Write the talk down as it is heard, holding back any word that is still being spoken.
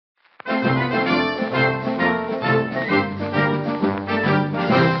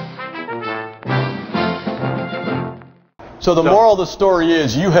So the moral of the story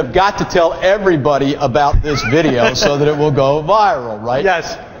is you have got to tell everybody about this video so that it will go viral, right?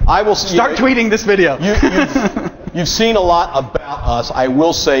 Yes. I will start tweeting this video. You've seen a lot about us. I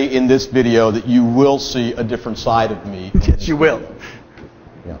will say in this video that you will see a different side of me. Yes, you will.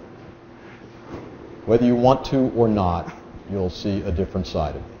 Yeah. Whether you want to or not, you'll see a different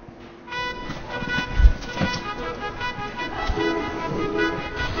side of me.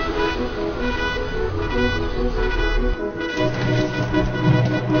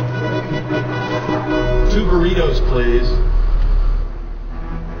 Two burritos, please.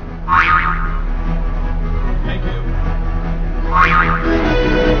 Thank you.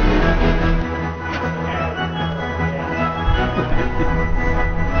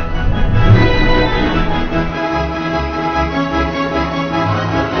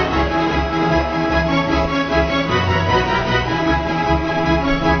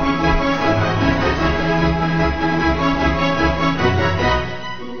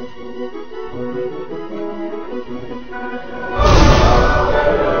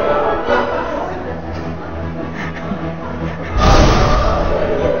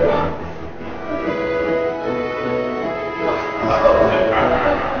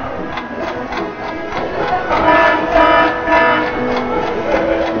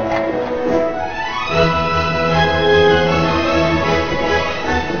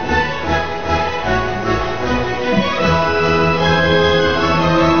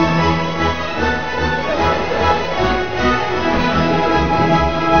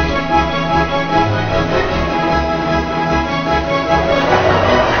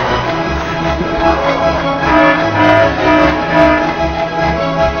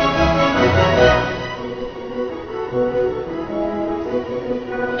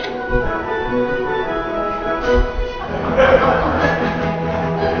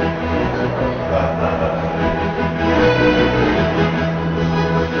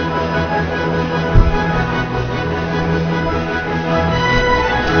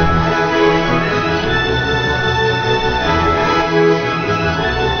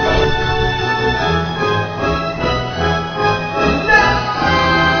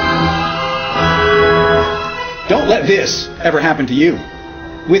 Don't let this ever happen to you.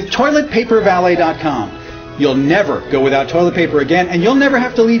 With toiletpapervalet.com, you'll never go without toilet paper again, and you'll never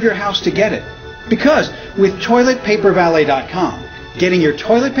have to leave your house to get it. Because with toiletpapervalet.com, getting your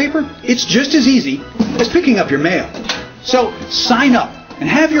toilet paper, it's just as easy as picking up your mail. So sign up and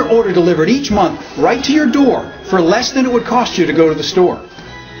have your order delivered each month right to your door for less than it would cost you to go to the store.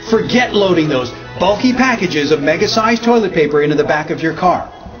 Forget loading those bulky packages of mega-sized toilet paper into the back of your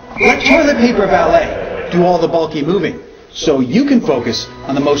car. Let Toilet Paper Valet do all the bulky moving so you can focus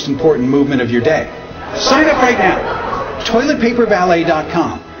on the most important movement of your day. Sign up right now.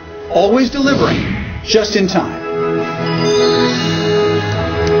 toiletpapervalet.com. Always delivering just in time.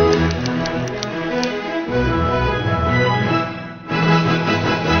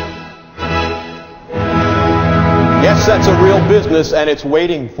 Yes, that's a real business, and it's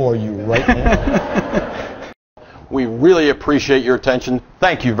waiting for you right now. We really appreciate your attention.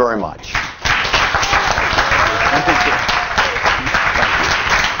 Thank you very much.